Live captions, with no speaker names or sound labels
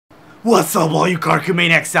What's up, all you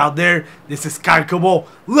Karcamaniacs out there? This is Karcamo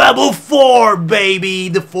level 4, baby,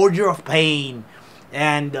 the Forger of Pain.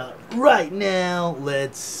 And right now,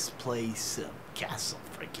 let's play some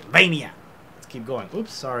Castlevania. Let's keep going.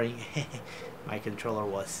 Oops, sorry, my controller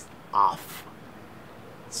was off.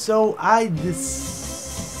 So I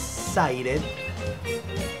decided.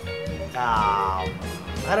 I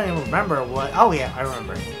don't even remember what. Oh yeah, I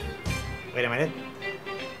remember. Wait a minute.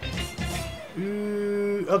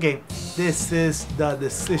 Okay, this is the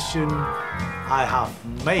decision I have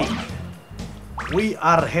made. We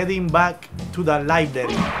are heading back to the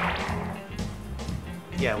library.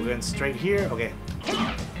 Yeah, we're going straight here. Okay.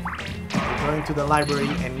 We're going to the library,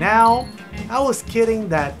 and now I was kidding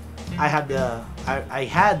that I had the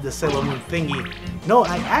Sailor Moon thingy. No,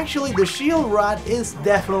 actually the shield rod is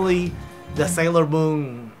definitely the Sailor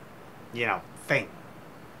Moon, you know, thing.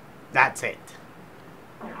 That's it.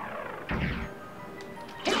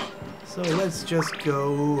 So let's just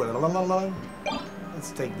go.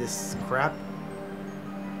 Let's take this crap.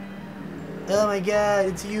 Oh my god,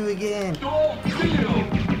 it's you again.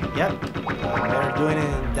 Yep, they're doing it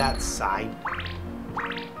in that side.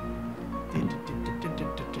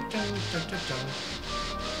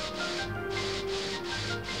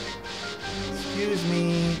 Excuse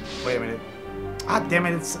me. Wait a minute. Ah, damn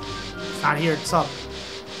it, it's not here. It's up.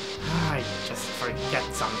 I just forget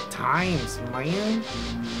sometimes, man.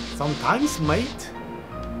 Sometimes, mate.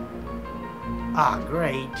 Ah,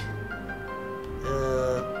 great.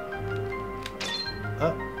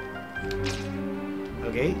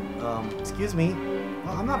 Okay. Excuse me.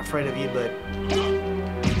 Well, I'm not afraid of you, but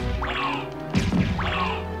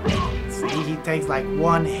see, he takes like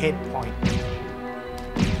 1 hit point.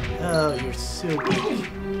 Oh, you're so weak.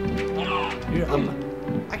 You're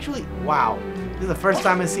actually, wow. This is the first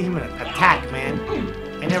time I see him attack, man.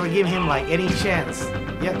 I never give him like any chance.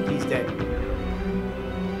 Yep, he's dead.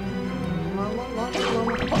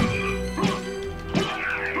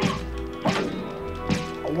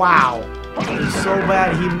 Wow. It was so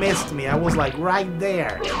bad he missed me. I was like right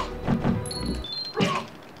there.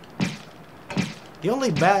 The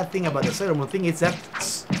only bad thing about the Sailor Moon thing is that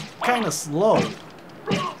it's kind of slow.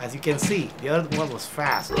 As you can see, the other one was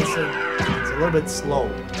fast. It's a little bit slow.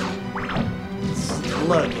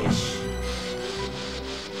 Sluggish.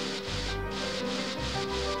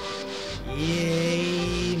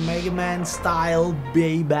 Yay, Mega Man style,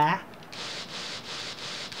 baby.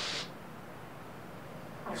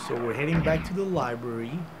 So we're heading back to the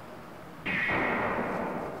library.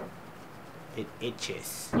 It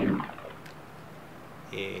itches.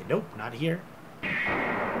 Nope, not here.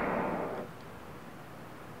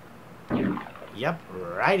 Yep,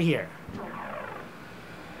 right here.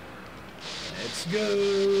 Let's go.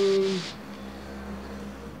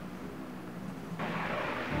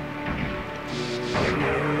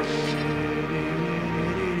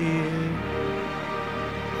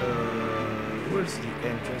 Where's the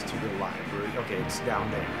entrance to the library? Okay, it's down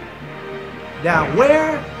there. Down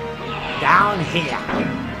where? Down here.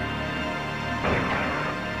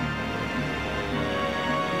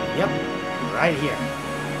 Yep, right here.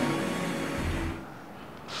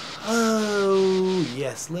 Oh,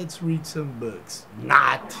 yes, let's read some books.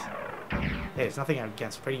 Not. Hey, there's nothing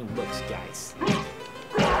against reading books, guys.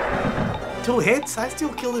 2 hits? I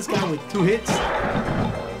still kill this guy with 2 hits.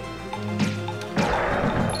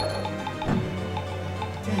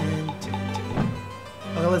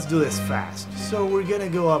 Okay, let's do this fast. So we're gonna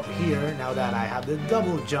go up here now that I have the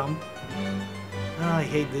double jump. I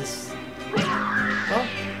hate this. Oh,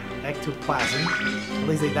 ectoplasm. At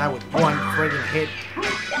least they die with 1 friggin' hit.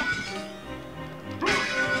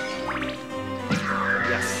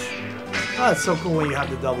 Yes. Oh, it's so cool when you have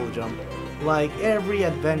the double jump. Like every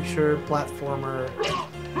adventure, platformer,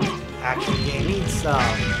 action game needs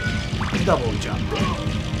double jump.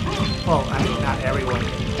 Well, I mean, not everyone.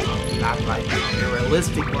 Not like a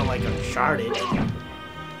realistic one like Uncharted.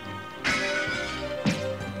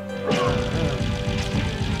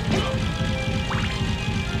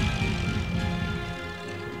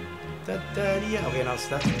 Yeah. Okay, no,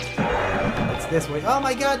 stop. It's this way. Oh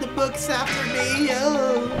my god, the book's after me!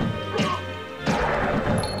 Oh.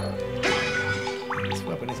 This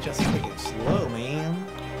weapon is just freaking slow, man.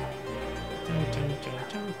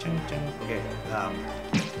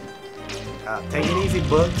 Okay, take it easy,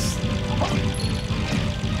 books.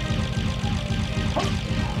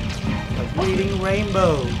 Like reading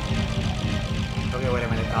Rainbow. Okay, wait a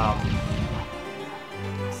minute.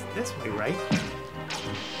 It's this way, right?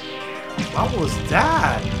 What was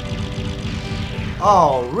that?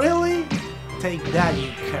 Oh, really? Take that,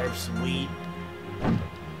 you curb sweet.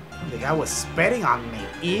 The guy was spitting on me.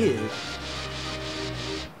 Ew.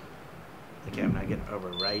 Okay, I'm not gonna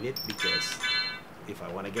override it because if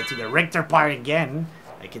I want to get to the Richter part again,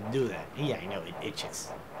 I can do that. Yeah, I know, it itches.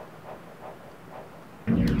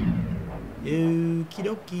 Okie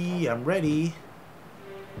dokie, I'm ready.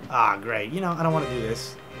 Ah, great. You know, I don't want to do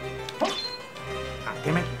this. Ah,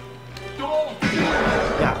 damn it.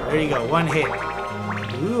 Yeah, there you go. One hit.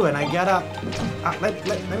 Ooh, and I got up. Let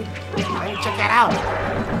me check that out.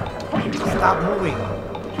 Stop moving.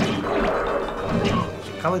 You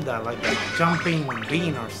should call it that, like a jumping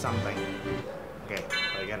bean or something. Okay,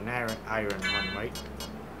 I got an iron one, right?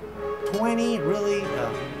 20, really?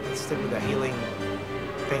 Let's stick with the healing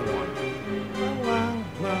thing one. Wow.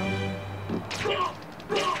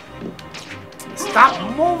 Stop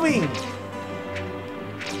moving!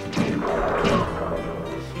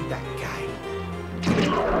 See that guy?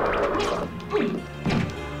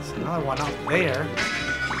 There's another one up there.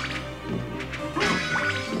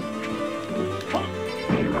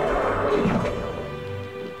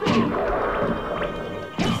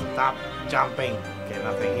 Stop jumping. Okay,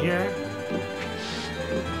 nothing here.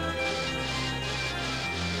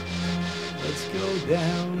 Let's go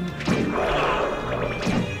down.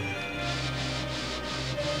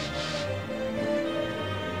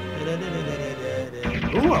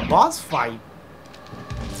 Ooh, a boss fight.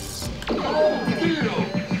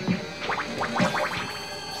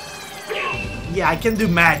 Yeah, I can do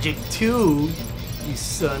magic too, you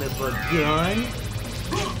son of a gun.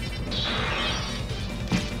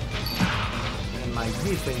 And my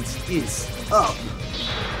defense is up.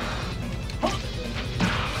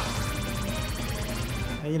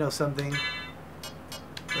 And you know something?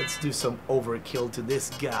 Let's do some overkill to this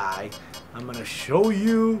guy. I'm gonna show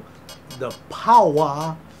you the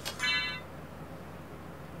power.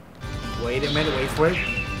 Wait a minute, wait for it.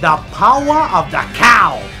 The power of the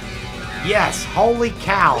cow. Yes, holy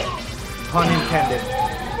cow. Pun intended.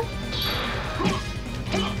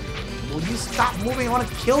 Will you stop moving? I want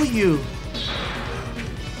to kill you.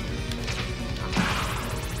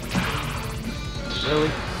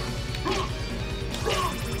 Really?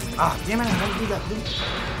 Ah, damn it, don't do that.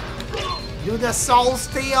 Do the soul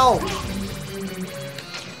steal.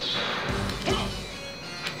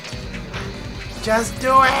 Just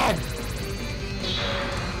do it!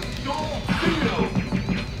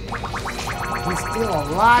 He's still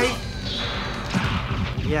alive?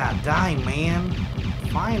 Yeah, die, man.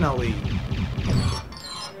 Finally.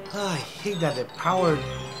 I hate that the power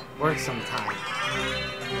works sometimes.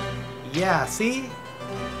 Yeah, see?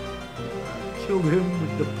 I killed him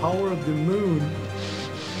with the power of the moon.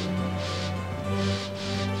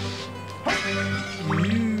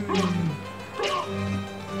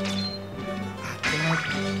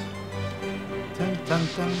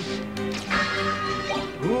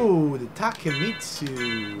 Ooh, the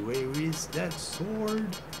Takemitsu. Where is that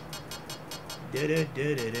sword?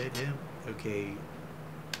 Okay.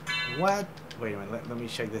 What? Wait a minute, let me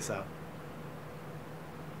check this out.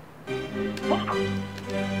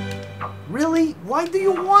 Really? Why do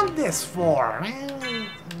you want this for? Man, it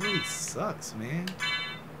really sucks, man.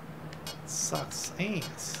 It sucks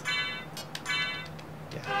ass.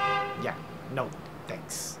 Yeah, no,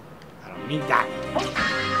 thanks. I don't need that.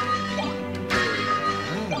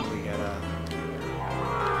 We got a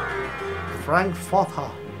Frankfurter.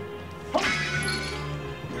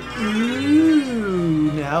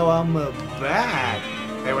 Ooh, now I'm a bad.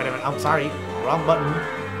 Hey, wait a minute. I'm sorry. Wrong button.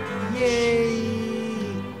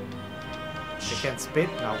 Yay! I can't spit?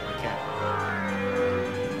 No, I can't.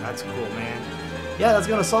 That's cool, man. Yeah, that's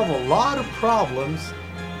gonna solve a lot of problems.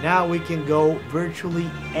 Now we can go virtually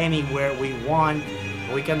anywhere we want.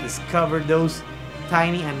 We can discover those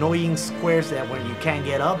tiny annoying squares that when you can't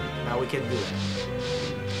get up, now we can do it.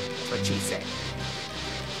 That's what she said.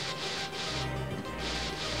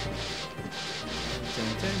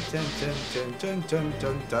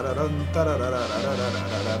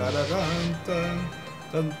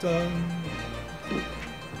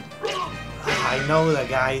 I know the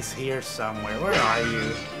guy's here somewhere. Where are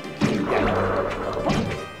you? Yeah.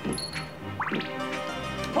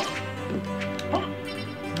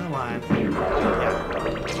 Come on. Yeah.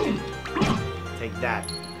 Take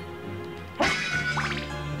that.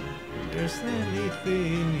 There's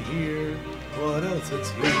anything here. What else is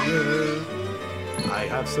here? I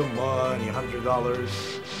have some money, $100.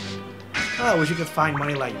 Oh, I wish you could find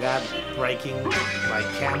money like that, breaking like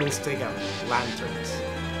candlestick and lanterns.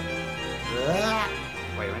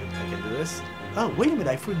 Wait a minute, I can do this. Oh, wait a minute,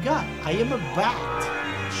 I forgot. I am a bat.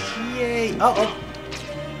 Yay. Oh.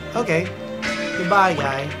 Okay. Goodbye,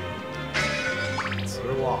 guy. It's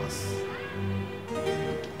your loss.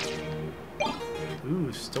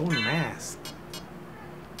 stone mask.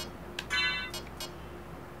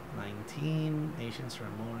 19 Asian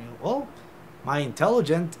ceremonial. Oh, my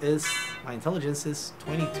intelligence is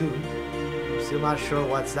 22. Still not sure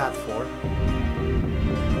what's that for.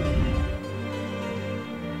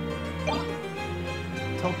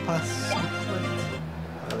 Topaz.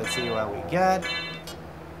 Let's see what we got.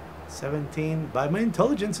 17. But my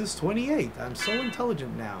intelligence is 28. I'm so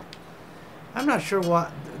intelligent now. I'm not sure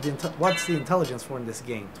what's the intelligence for in this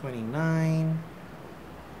game. 29.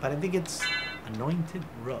 But I think it's anointed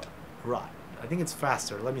rod. I think it's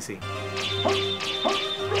faster. Let me see.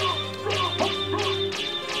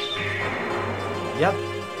 Yep.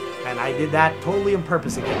 And I did that totally on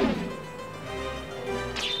purpose again.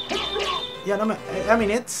 Yeah, no, I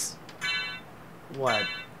mean, it's... What?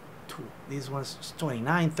 These ones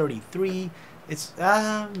 29, 33. It's,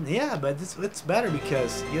 yeah, but it's better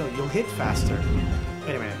because, you know, you'll hit faster.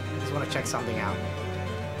 Wait a minute. I just want to check something out.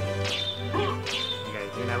 Okay,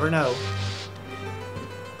 you never know.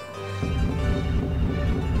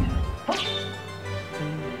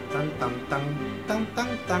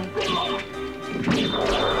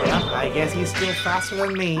 Yeah, I guess he's still faster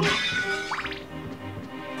than me.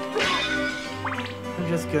 I'm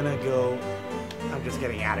just gonna go. I'm just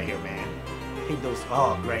getting out of here, man. I hate those.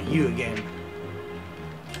 Oh, great, you again.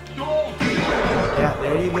 Yeah,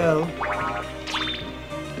 there you go.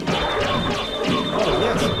 Oh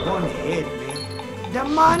yes, one hit, man. The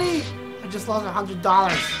money! I just lost $100.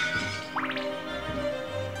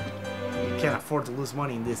 Can't afford to lose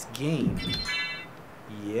money in this game.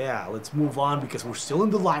 Yeah, let's move on because we're still in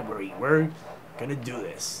the library. We're gonna do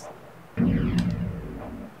this.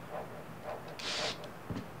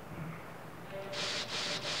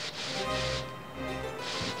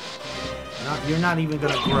 You're not even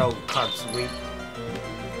gonna grow, carp sweet.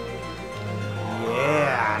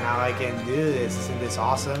 Yeah, now I can do this. Isn't this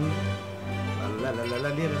awesome?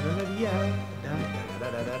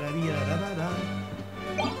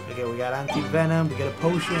 Okay, we got anti-venom, we got a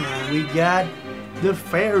potion, and we got the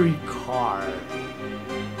fairy card.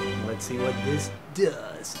 Let's see what this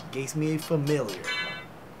does. It gives me a familiar.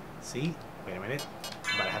 See? Wait a minute.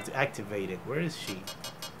 But I have to activate it. Where is she?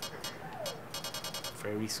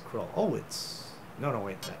 Fairy scroll. Oh, it's... No,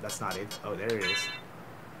 wait. That's not it. Oh, there it is.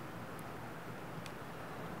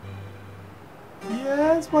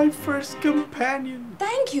 Yes, my first companion.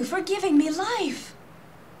 Thank you for giving me life.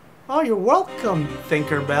 Oh, you're welcome,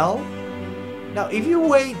 Tinkerbell. Now, if you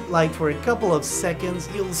wait, like, for a couple of seconds,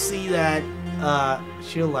 you'll see that,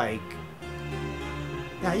 she'll, like...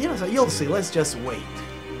 Now, you know, so you'll see. Let's just wait.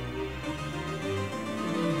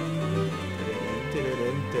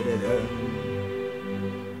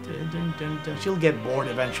 She'll get bored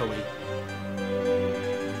eventually.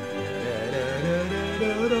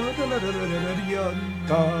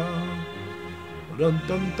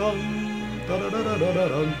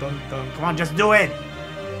 Come on, just do it!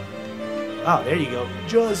 Oh, there you go.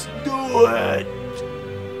 Just do it!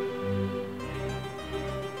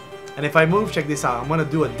 And if I move, check this out. I'm gonna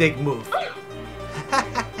do a dig move.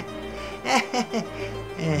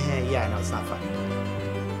 Yeah, no, it's not funny.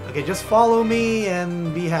 Okay, just follow me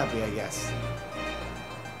and be happy, I guess.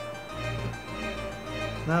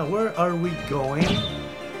 Now, where are we going?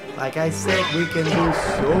 Like I said, we can do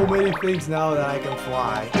so many things now that I can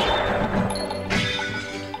fly.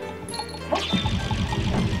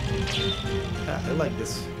 Yeah, I like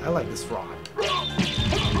this. I like this rod.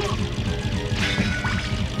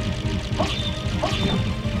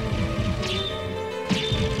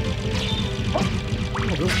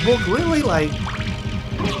 Oh, this book really, like,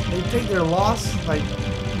 they take their loss, like,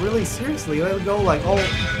 really seriously. They'll go, like, all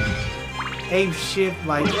ape shit,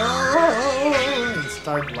 like, and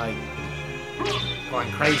start, like,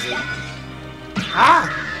 going crazy.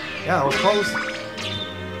 Ah! Yeah, that was close.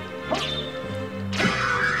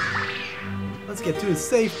 Let's get to a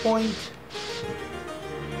safe point.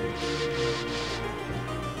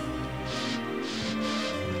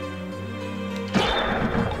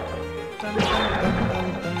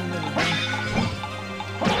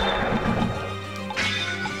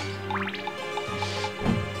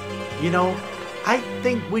 You know, I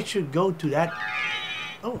think we should go to that...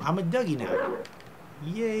 Oh, I'm a Dougie now.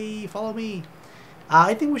 Yay, follow me.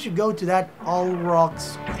 I think we should go to that All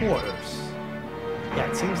Rocks quarters. Yeah,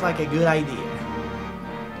 it seems like a good idea.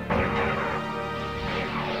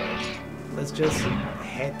 Let's just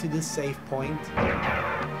head to the safe point.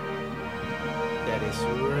 That is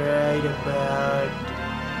right about...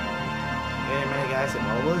 Wait a minute, guys, I'm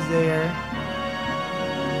almost there.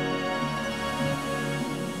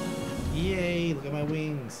 Yay, look at my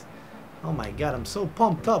wings. Oh my god, I'm so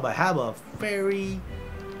pumped up. I have a fairy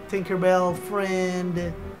Tinkerbell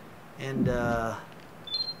friend, and I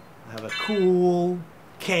have a cool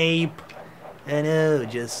cape,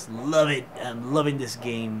 and just love it. I'm loving this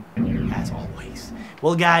game as always.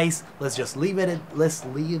 Well, guys, let's just leave it. Let's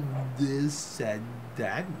leave this at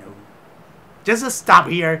that note. Just to stop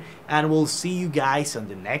here, and we'll see you guys on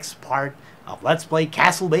the next part of Let's Play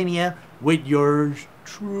Castlevania with yours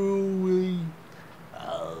truly,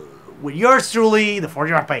 the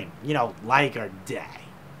Forger of Pain. You know, like or die.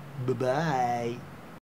 Bye-bye.